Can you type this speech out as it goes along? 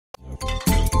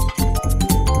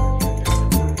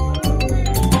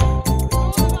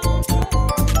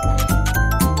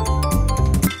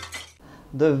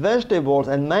The vegetables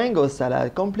and mango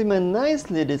salad complement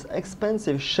nicely this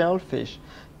expensive shellfish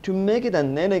to make it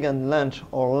an elegant lunch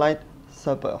or light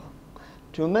supper.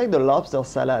 To make the lobster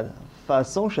salad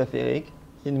façon Chef Eric,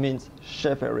 it means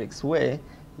Chef Eric's way,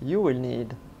 you will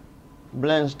need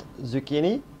blanched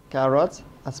zucchini, carrots,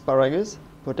 asparagus,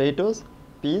 potatoes,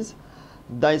 peas,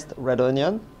 diced red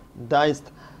onion,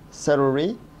 diced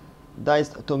celery,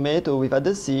 diced tomato with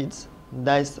added seeds,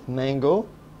 diced mango,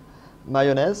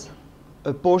 mayonnaise,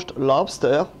 a poached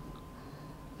lobster,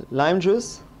 lime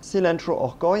juice, cilantro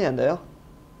or coriander,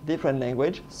 different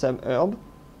language, some herb,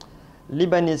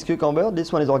 Lebanese cucumber,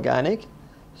 this one is organic,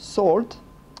 salt,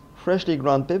 freshly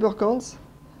ground peppercorns,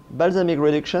 balsamic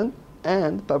reduction,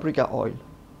 and paprika oil.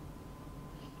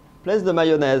 Place the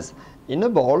mayonnaise in a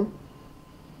bowl.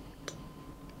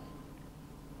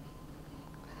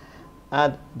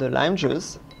 Add the lime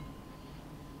juice.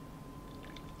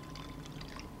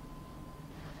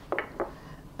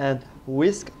 And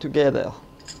whisk together.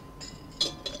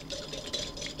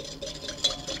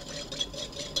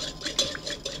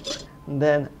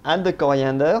 Then add the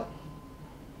coriander.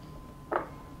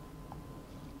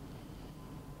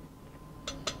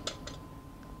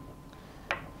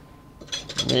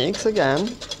 Mix again.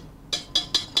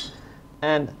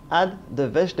 And add the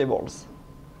vegetables.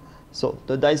 So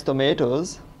the diced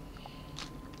tomatoes,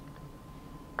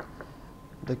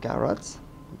 the carrots,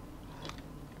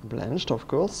 blanched of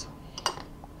course,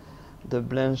 the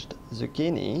blanched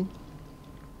zucchini,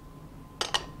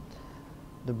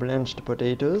 the blanched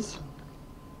potatoes,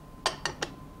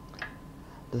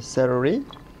 the celery,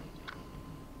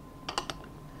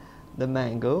 the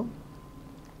mango.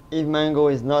 If mango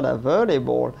is not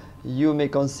available, you may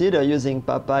consider using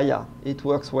papaya. It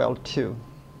works well too.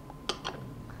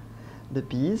 The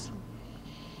peas,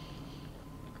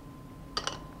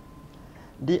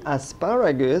 the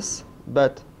asparagus,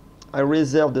 but I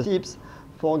reserve the tips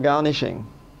for garnishing,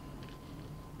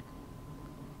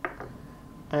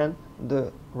 and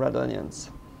the red onions.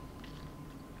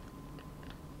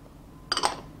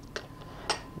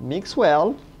 Mix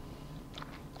well.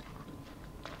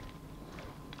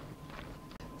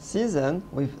 Season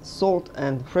with salt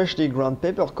and freshly ground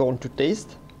peppercorn to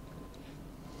taste.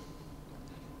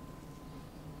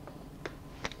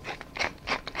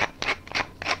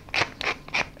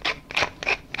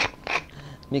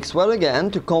 Mix well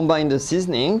again to combine the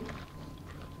seasoning.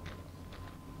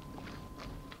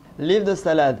 Leave the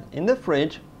salad in the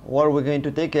fridge while we're going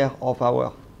to take care of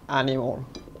our animal.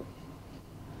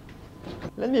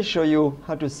 Let me show you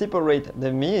how to separate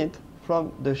the meat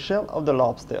from the shell of the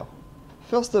lobster.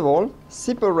 First of all,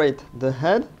 separate the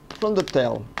head from the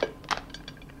tail,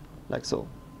 like so.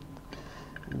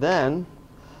 Then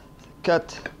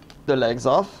cut the legs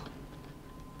off.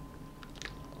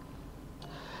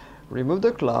 Remove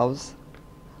the claws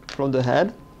from the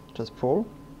head, just pull.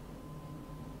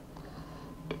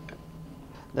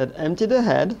 Then empty the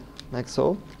head, like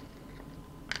so.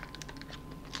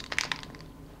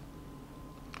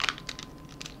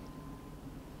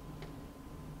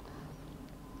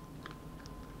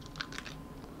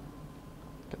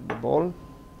 Cut the ball.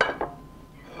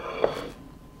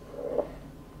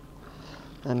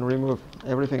 And remove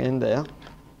everything in there.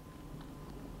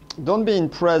 Don't be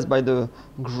impressed by the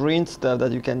green stuff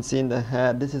that you can see in the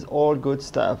head. This is all good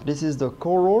stuff. This is the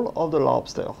coral of the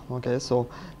lobster. Okay, so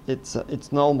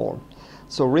it's normal.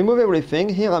 So remove everything.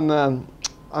 Here I'm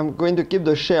going to keep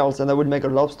the shells, and I will make a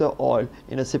lobster oil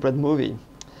in a separate movie.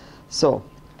 So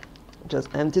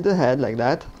just empty the head like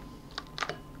that.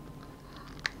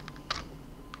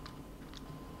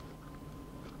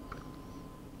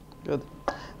 Good.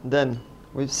 Then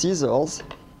with scissors,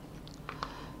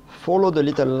 follow the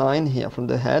little line here from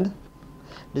the head.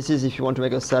 This is if you want to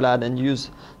make a salad and use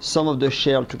some of the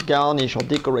shell to garnish or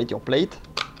decorate your plate.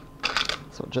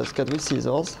 So just cut with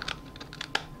scissors.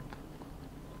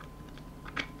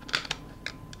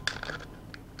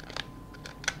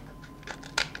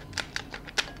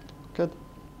 Good.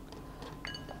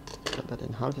 Cut that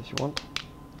in half if you want.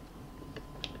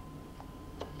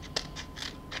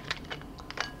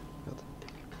 Good.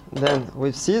 Then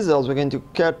with scissors we're going to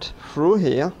cut through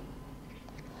here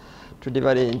to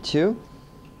divide it in two,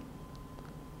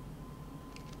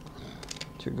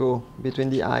 to go between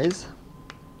the eyes.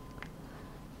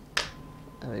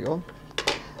 There we go.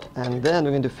 And then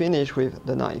we're going to finish with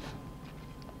the knife.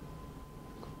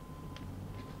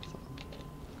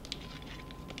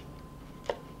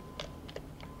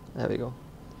 There we go.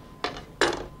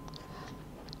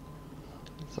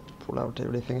 So pull out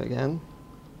everything again.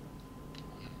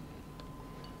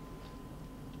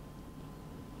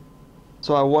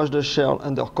 So I wash the shell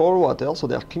under cold water so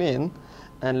they're clean,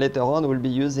 and later on we'll be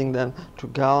using them to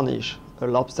garnish a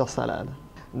lobster salad.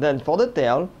 Then for the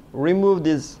tail, remove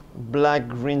this black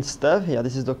green stuff here.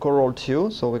 This is the coral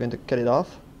too, so we're going to cut it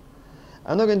off.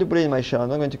 I'm not going to put it in my shell, I'm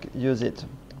not going to use it,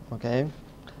 okay?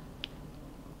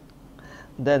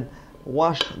 Then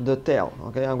wash the tail,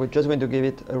 okay? I'm just going to give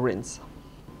it a rinse.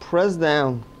 Press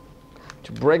down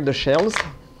to break the shells,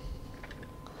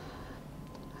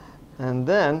 and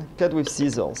then cut with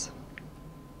scissors.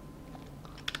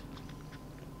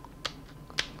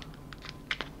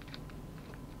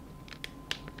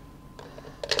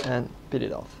 And peel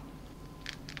it off.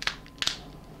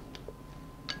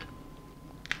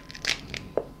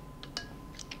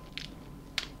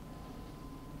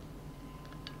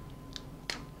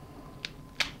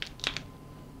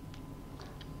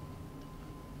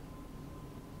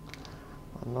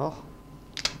 One more.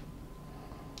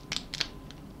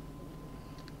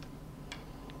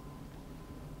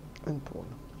 And pull.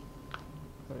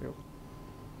 There you go.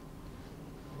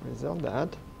 Reserve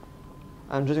that.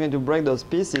 I'm just going to break those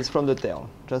pieces from the tail,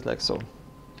 just like so.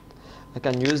 I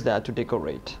can use that to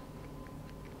decorate.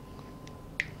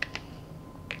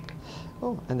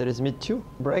 Oh, and there is meat too.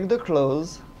 Break the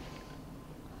claws,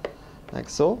 like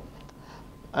so.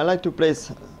 I like to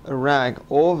place a rag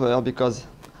over because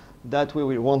that way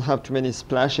we won't have too many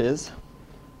splashes.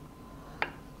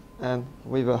 And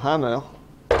with a hammer,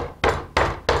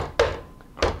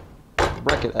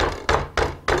 break it up.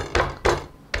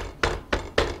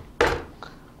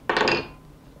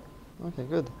 Okay,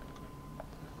 good.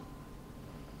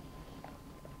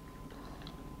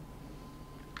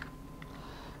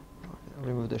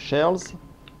 Remove the shells.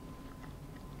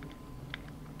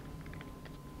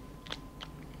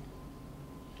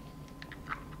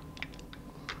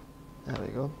 There we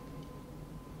go.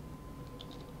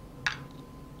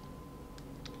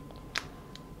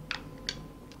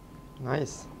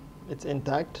 Nice. It's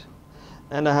intact.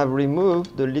 And I have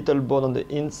removed the little bone on the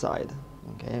inside.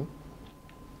 Okay.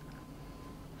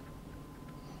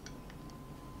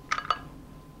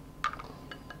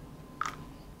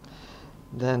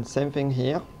 Then same thing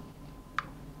here.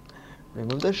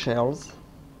 Remove the shells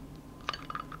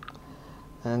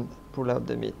and pull out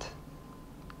the meat.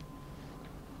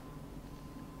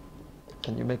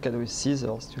 And you make it with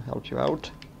scissors to help you out.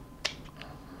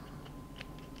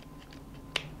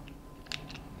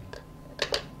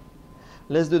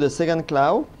 Let's do the second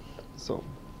claw. So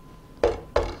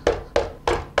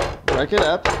break it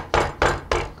up.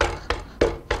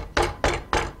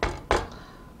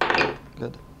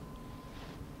 Good.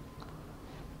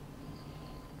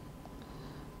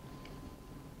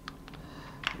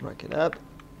 Break it up,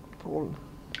 pull.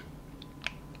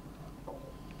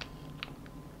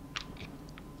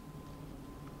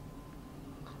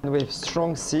 And with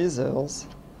strong scissors,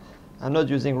 I'm not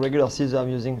using regular scissors, I'm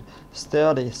using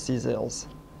sturdy scissors.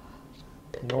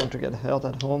 You don't want to get hurt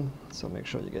at home, so make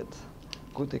sure you get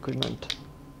good equipment.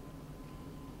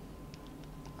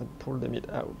 And pull the meat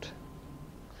out.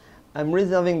 I'm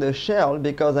reserving the shell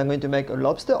because I'm going to make a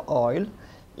lobster oil.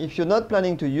 If you're not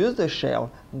planning to use the shell,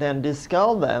 then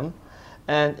discard them.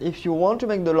 And if you want to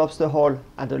make the lobster oil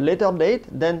at a later date,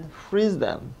 then freeze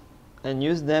them and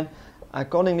use them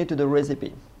accordingly to the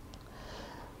recipe.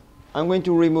 I'm going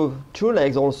to remove 2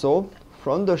 legs also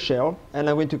from the shell, and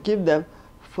I'm going to keep them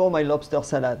for my lobster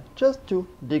salad, just to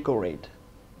decorate.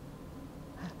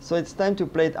 So it's time to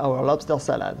plate our lobster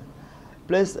salad.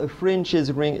 Place a 3-inch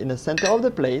ring in the center of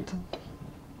the plate.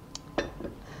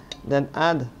 Then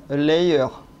add a layer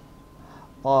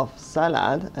of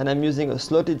salad, and I'm using a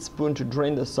slotted spoon to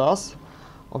drain the sauce,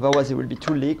 otherwise it will be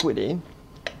too liquidy.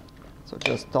 So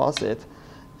just toss it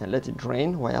and let it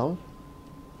drain well.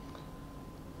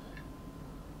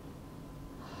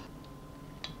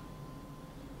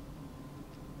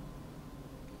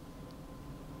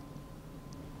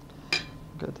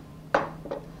 Good.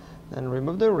 Then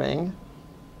remove the ring.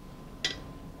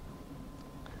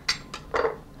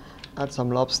 Add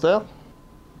some lobster,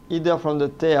 either from the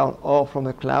tail or from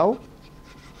a claw.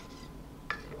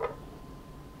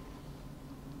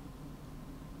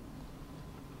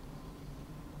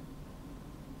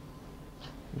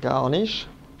 Garnish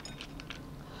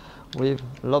with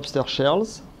lobster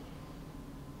shells.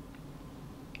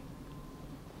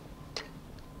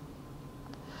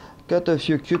 Cut a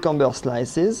few cucumber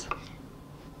slices.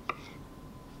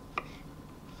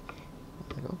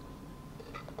 There you go.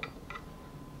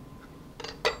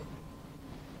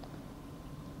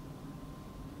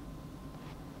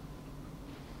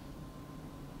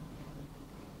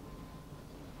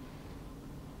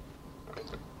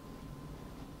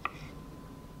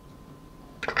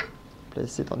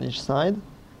 Place it on each side.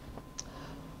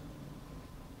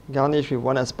 Garnish with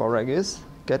one asparagus,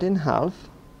 cut in half,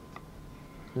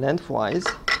 lengthwise.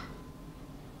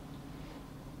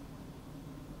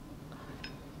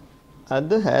 At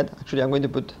the head, actually I'm going to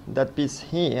put that piece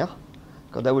here,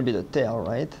 because that will be the tail,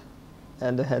 right?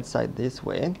 And the head side this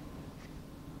way.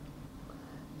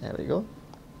 There we go.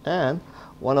 And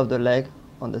one of the leg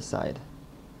on the side.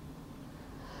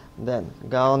 Then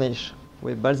garnish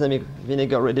with balsamic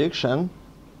vinegar reduction.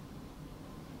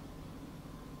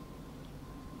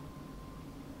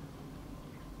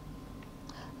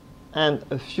 And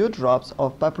a few drops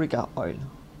of paprika oil.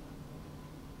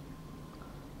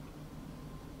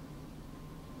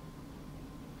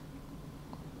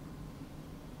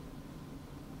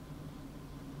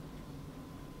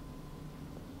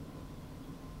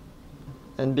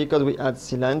 And because we add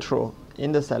cilantro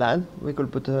in the salad, we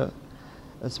could put a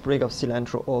sprig of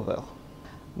cilantro over.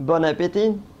 Bon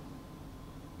appétit!